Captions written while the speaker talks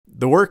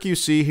The work you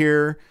see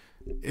here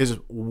is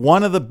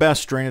one of the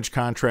best drainage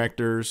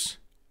contractors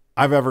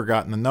I've ever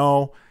gotten to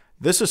know.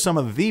 This is some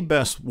of the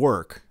best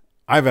work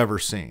I've ever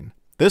seen.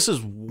 This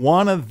is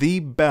one of the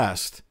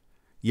best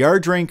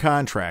yard drain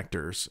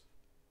contractors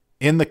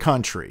in the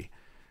country.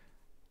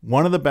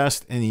 One of the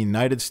best in the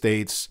United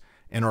States.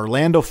 In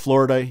Orlando,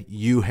 Florida,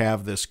 you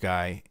have this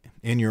guy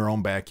in your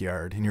own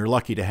backyard, and you're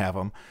lucky to have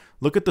him.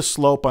 Look at the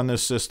slope on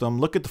this system.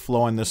 Look at the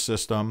flow on this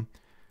system.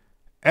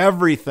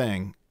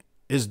 Everything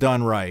is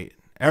done right.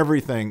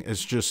 Everything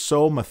is just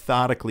so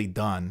methodically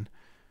done.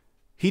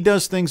 He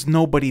does things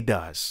nobody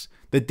does.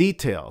 The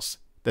details,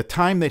 the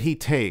time that he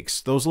takes,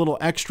 those little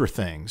extra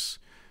things.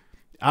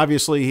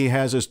 Obviously, he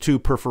has his 2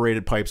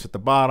 perforated pipes at the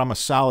bottom, a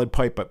solid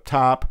pipe up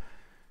top.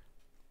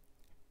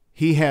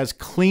 He has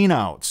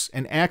cleanouts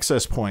and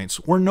access points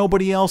where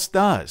nobody else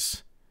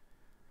does.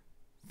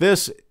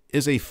 This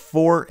is a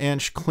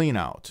 4-inch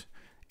cleanout.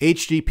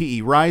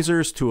 HDPE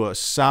risers to a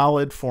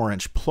solid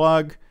 4-inch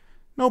plug.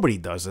 Nobody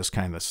does this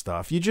kind of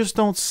stuff. You just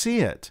don't see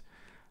it.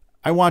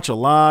 I watch a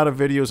lot of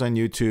videos on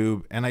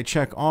YouTube, and I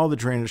check all the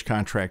drainage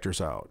contractors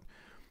out.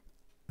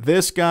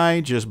 This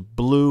guy just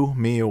blew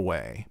me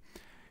away.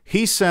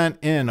 He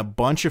sent in a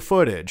bunch of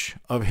footage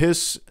of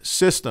his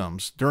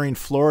systems during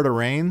Florida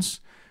rains.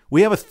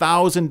 We have a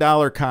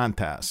 $1,000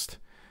 contest,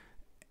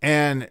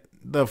 and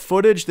the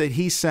footage that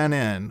he sent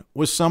in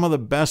was some of the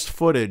best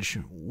footage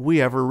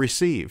we ever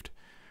received.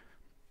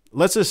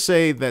 Let's just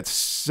say that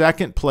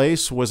second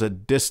place was a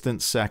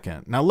distant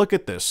second. Now look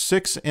at this,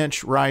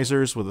 6-inch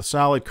risers with a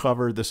solid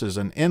cover. This is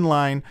an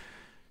inline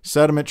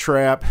sediment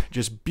trap,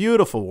 just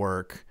beautiful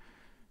work.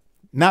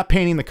 Not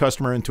painting the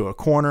customer into a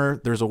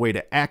corner. There's a way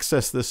to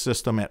access this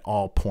system at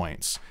all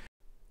points.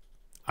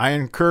 I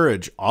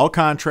encourage all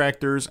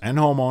contractors and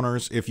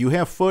homeowners, if you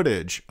have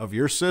footage of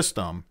your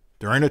system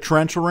during a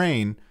torrential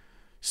rain,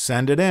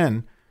 send it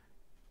in.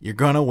 You're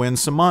going to win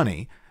some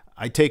money.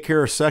 I take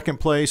care of second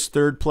place,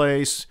 third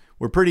place.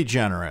 We're pretty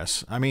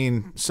generous. I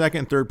mean,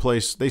 second, third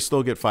place, they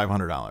still get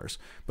 $500.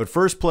 But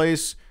first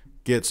place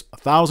gets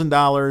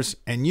 $1,000.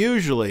 And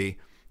usually,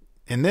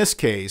 in this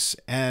case,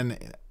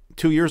 and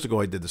 2 years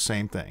ago I did the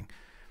same thing,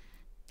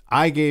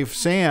 I gave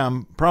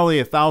Sam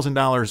probably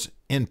 $1,000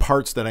 in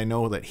parts that I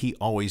know that he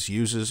always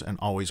uses and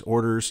always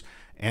orders.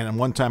 And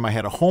one time I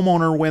had a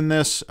homeowner win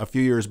this a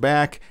few years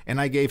back, and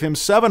I gave him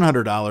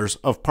 $700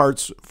 of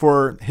parts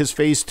for his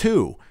phase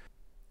 2.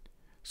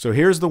 So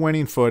here's the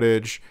winning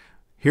footage.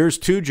 Here's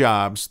 2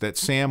 jobs that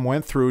Sam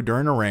went through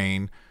during a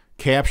rain,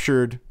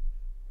 captured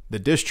the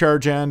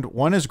discharge end.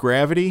 One is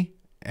gravity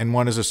and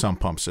one is a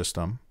sump pump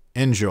system.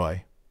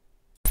 Enjoy.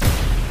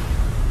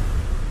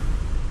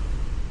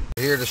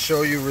 Here to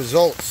show you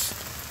results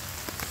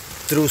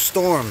through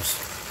storms.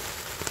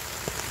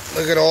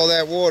 Look at all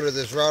that water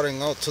that's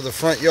routing out to the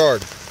front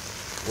yard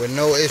with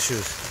no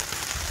issues.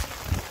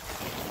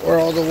 Where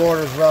all the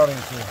water is routing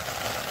to.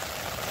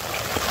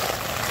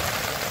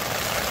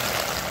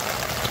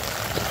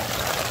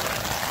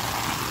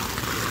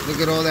 Look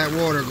at all that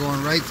water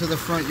going right to the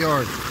front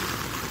yard.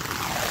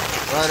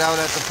 Right out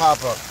at the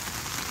pop-up.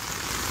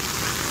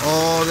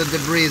 All the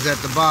debris at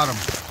the bottom.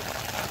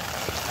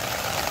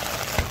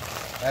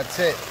 That's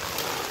it.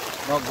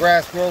 No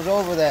grass grows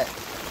over that.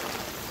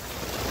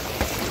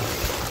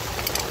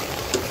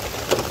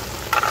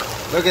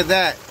 Look at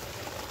that.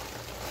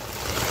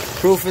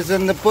 Proof is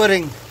in the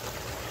pudding.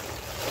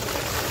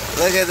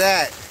 Look at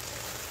that.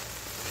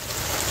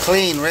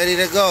 Clean, ready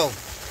to go.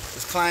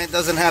 This client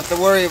doesn't have to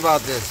worry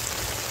about this.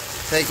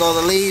 Take all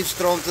the leaves,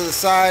 throw them to the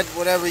side,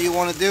 whatever you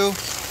want to do.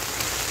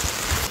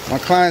 My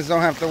clients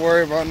don't have to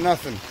worry about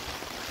nothing.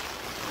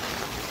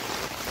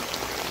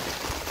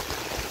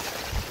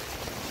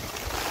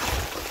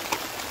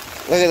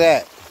 Look at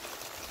that.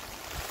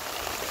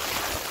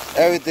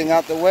 Everything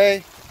out the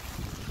way.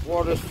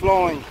 Water's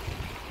flowing.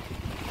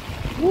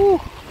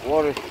 Woo!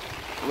 Water,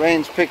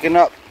 rain's picking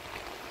up.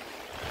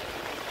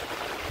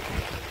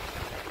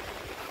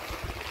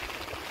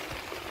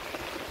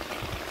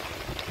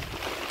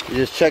 You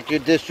just check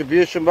your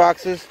distribution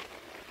boxes.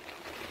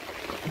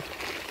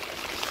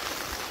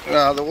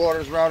 Now the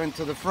water's routing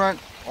to the front.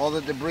 All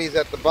the debris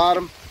at the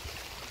bottom.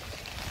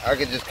 I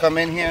could just come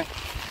in here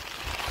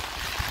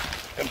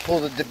and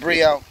pull the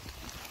debris out.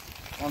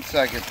 1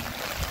 second.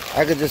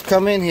 I could just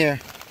come in here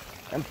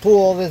and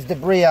pull all this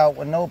debris out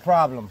with no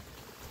problem.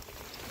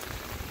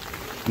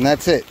 And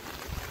that's it.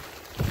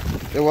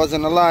 There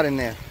wasn't a lot in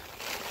there.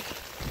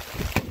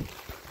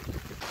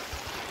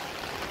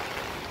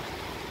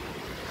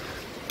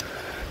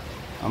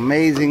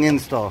 Amazing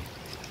install.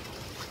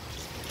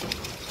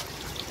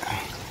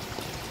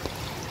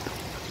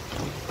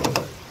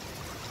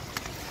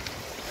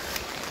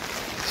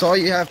 That's all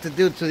you have to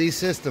do to these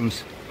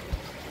systems.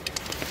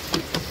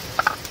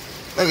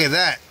 Look at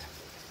that.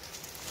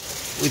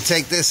 We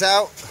take this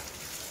out.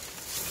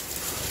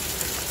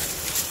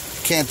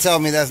 Can't tell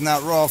me that's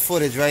not raw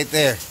footage right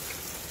there.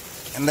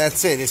 And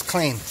that's it, it's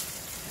clean.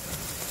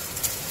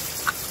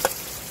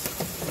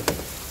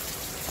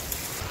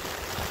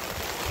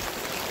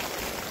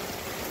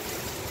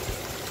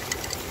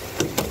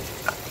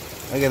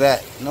 Look at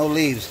that, no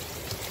leaves.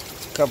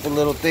 A couple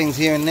little things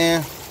here and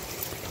there.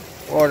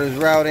 Water's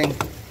routing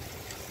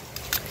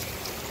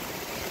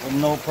with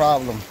no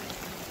problem.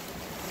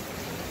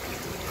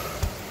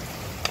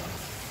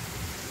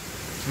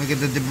 Look at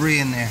the debris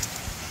in there.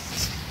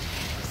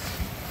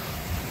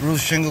 Roof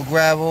shingle,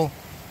 gravel,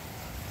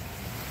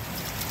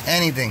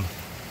 anything.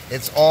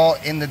 It's all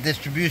in the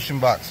distribution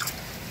box,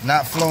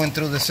 not flowing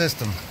through the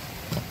system.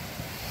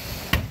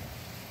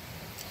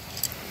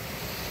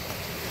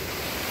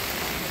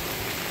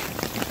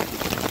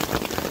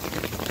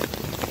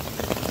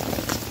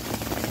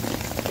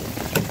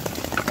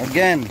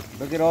 Again,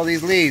 look at all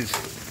these leaves.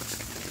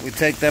 We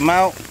take them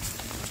out.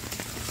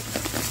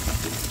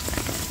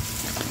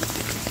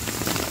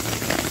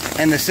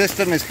 And the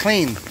system is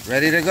clean,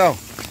 ready to go.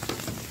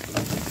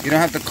 You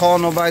don't have to call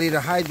nobody to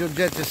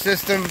hydrojet the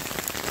system.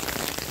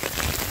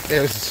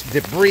 There's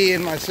debris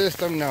in my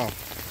system, no.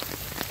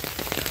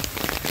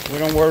 We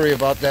don't worry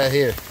about that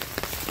here.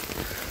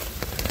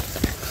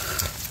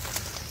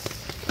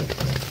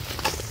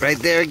 Right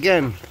there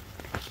again,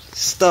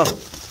 stuff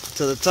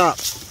to the top.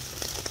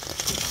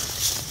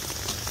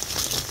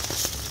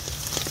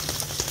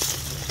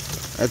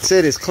 That's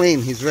it, it's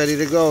clean. He's ready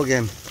to go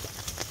again.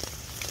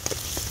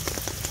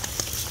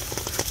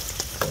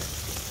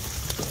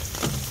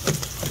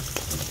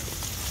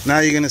 Now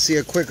you're going to see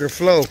a quicker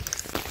flow.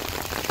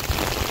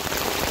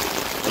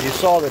 You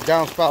saw the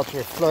downspouts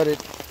were flooded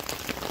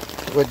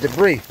with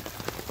debris.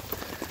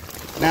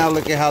 Now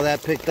look at how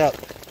that picked up.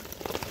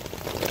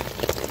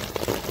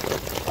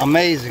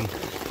 Amazing.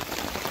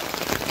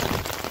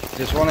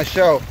 Just want to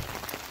show.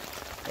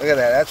 Look at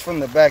that. That's from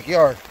the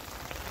backyard.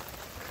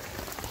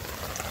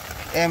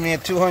 Damn near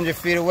 200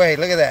 feet away.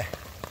 Look at that.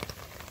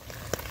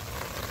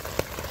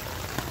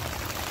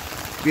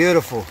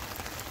 Beautiful.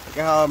 Look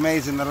at how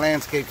amazing the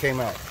landscape came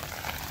out.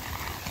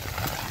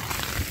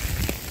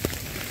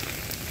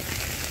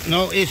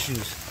 No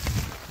issues.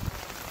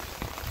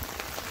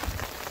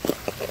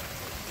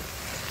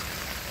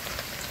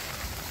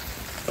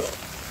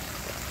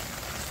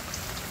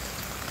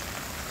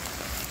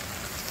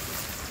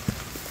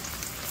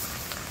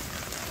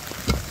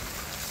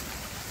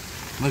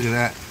 Look at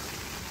that.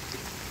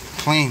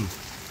 Clean.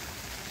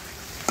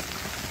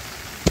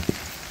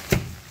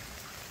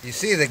 You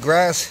see the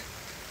grass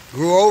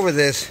grew over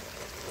this,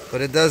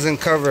 but it doesn't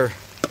cover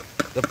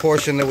the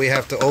portion that we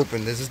have to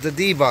open. This is the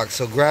D box,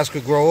 so grass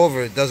could grow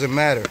over it, doesn't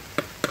matter.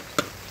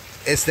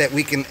 It's that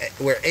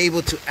we're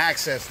able to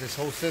access this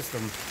whole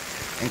system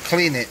and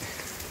clean it.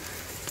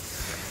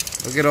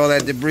 Look at all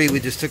that debris we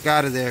just took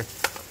out of there,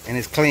 and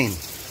it's clean.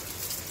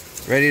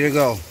 Ready to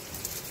go.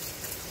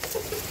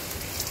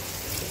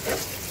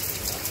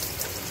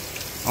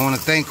 I want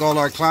to thank all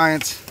our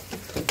clients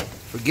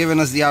for giving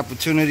us the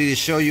opportunity to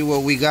show you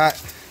what we got.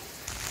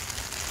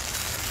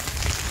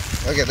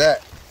 Look at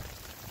that.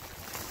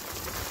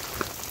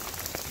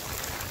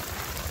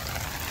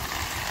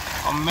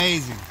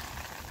 Amazing.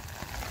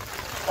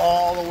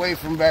 All the way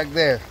from back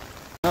there.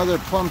 Another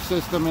pump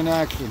system in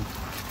action.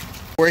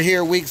 We're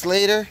here weeks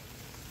later,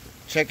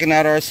 checking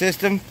out our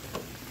system.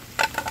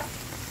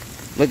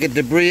 Look at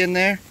debris in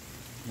there.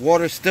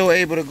 Water's still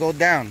able to go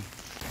down.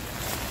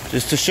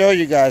 Just to show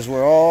you guys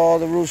where all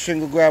the roof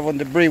shingle, gravel, and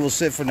debris will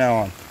sit from now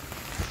on.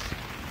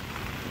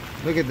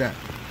 Look at that.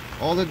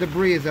 All the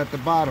debris is at the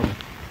bottom.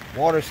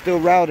 Water's still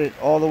routed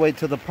all the way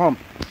to the pump.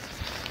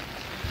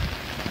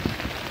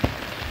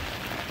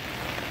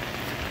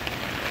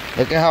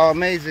 Look at how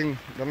amazing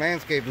the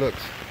landscape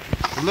looks.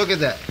 Look at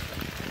that.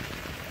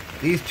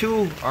 These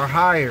two are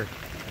higher.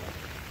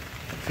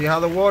 See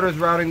how the water's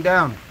routing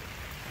down.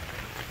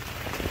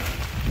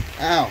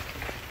 Ow.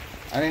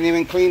 I didn't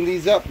even clean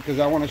these up because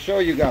I want to show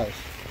you guys.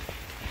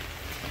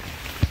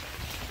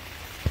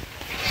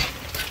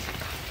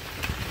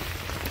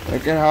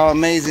 Look at how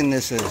amazing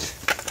this is.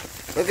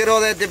 Look at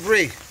all that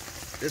debris.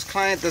 This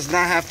client does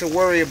not have to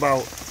worry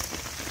about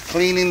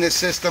cleaning the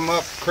system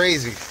up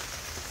crazy.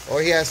 All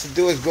he has to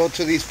do is go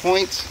to these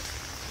points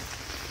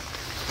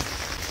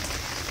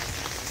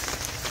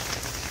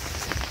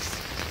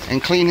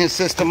and clean his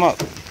system up.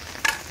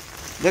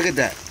 Look at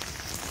that.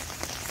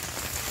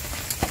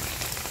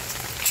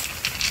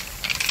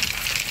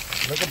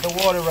 Look at the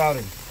water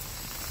routing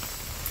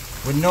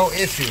with no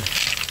issue.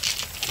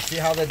 See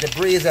how the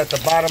debris is at the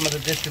bottom of the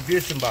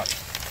distribution box.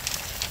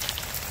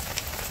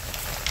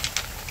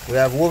 We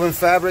have woven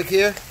fabric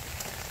here.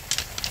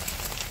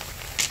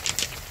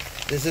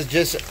 This is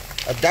just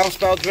a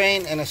downspout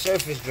drain and a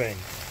surface drain.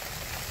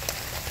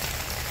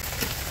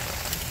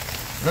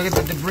 Look at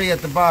the debris at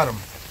the bottom.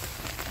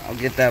 I'll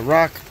get that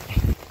rock.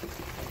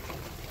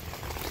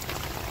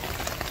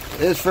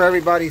 This is for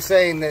everybody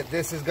saying that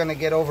this is going to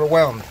get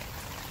overwhelmed.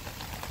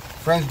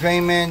 French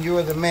Drain Man, you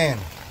are the man.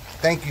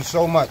 Thank you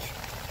so much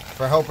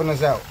for helping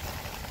us out.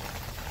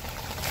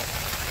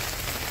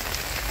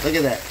 Look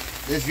at that.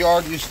 This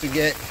yard used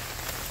to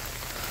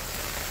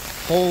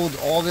hold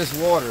all this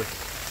water.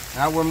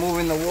 Now we're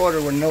moving the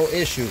water with no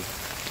issue.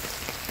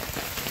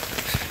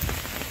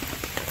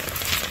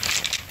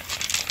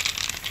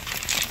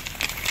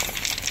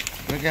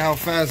 Look Look at how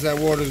fast that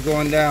water's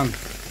going down.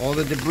 All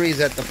the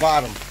debris at the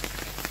bottom.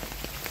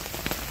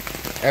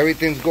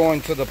 Everything's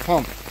going to the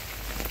pump.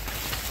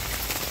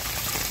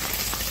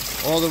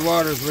 All the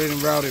water's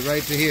being routed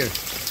right to here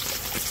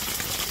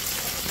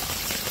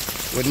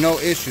with no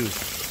issues.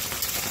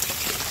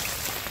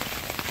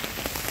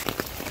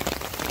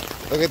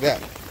 Look at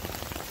that.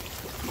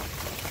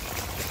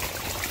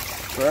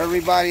 For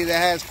everybody that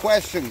has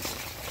questions,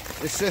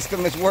 this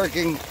system is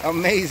working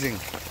amazing.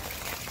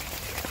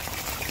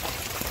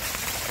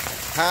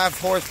 1/2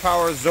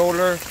 horsepower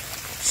Zoller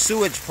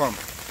sewage pump.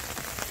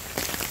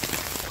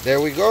 There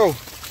we go.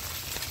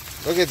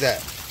 Look at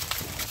that.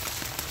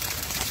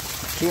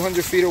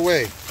 200 feet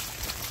away.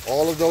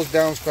 All of those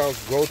downspouts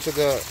go to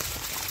the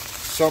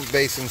sump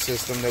basin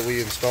system that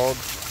we installed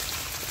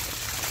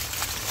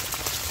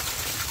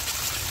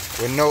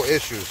with no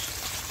issues.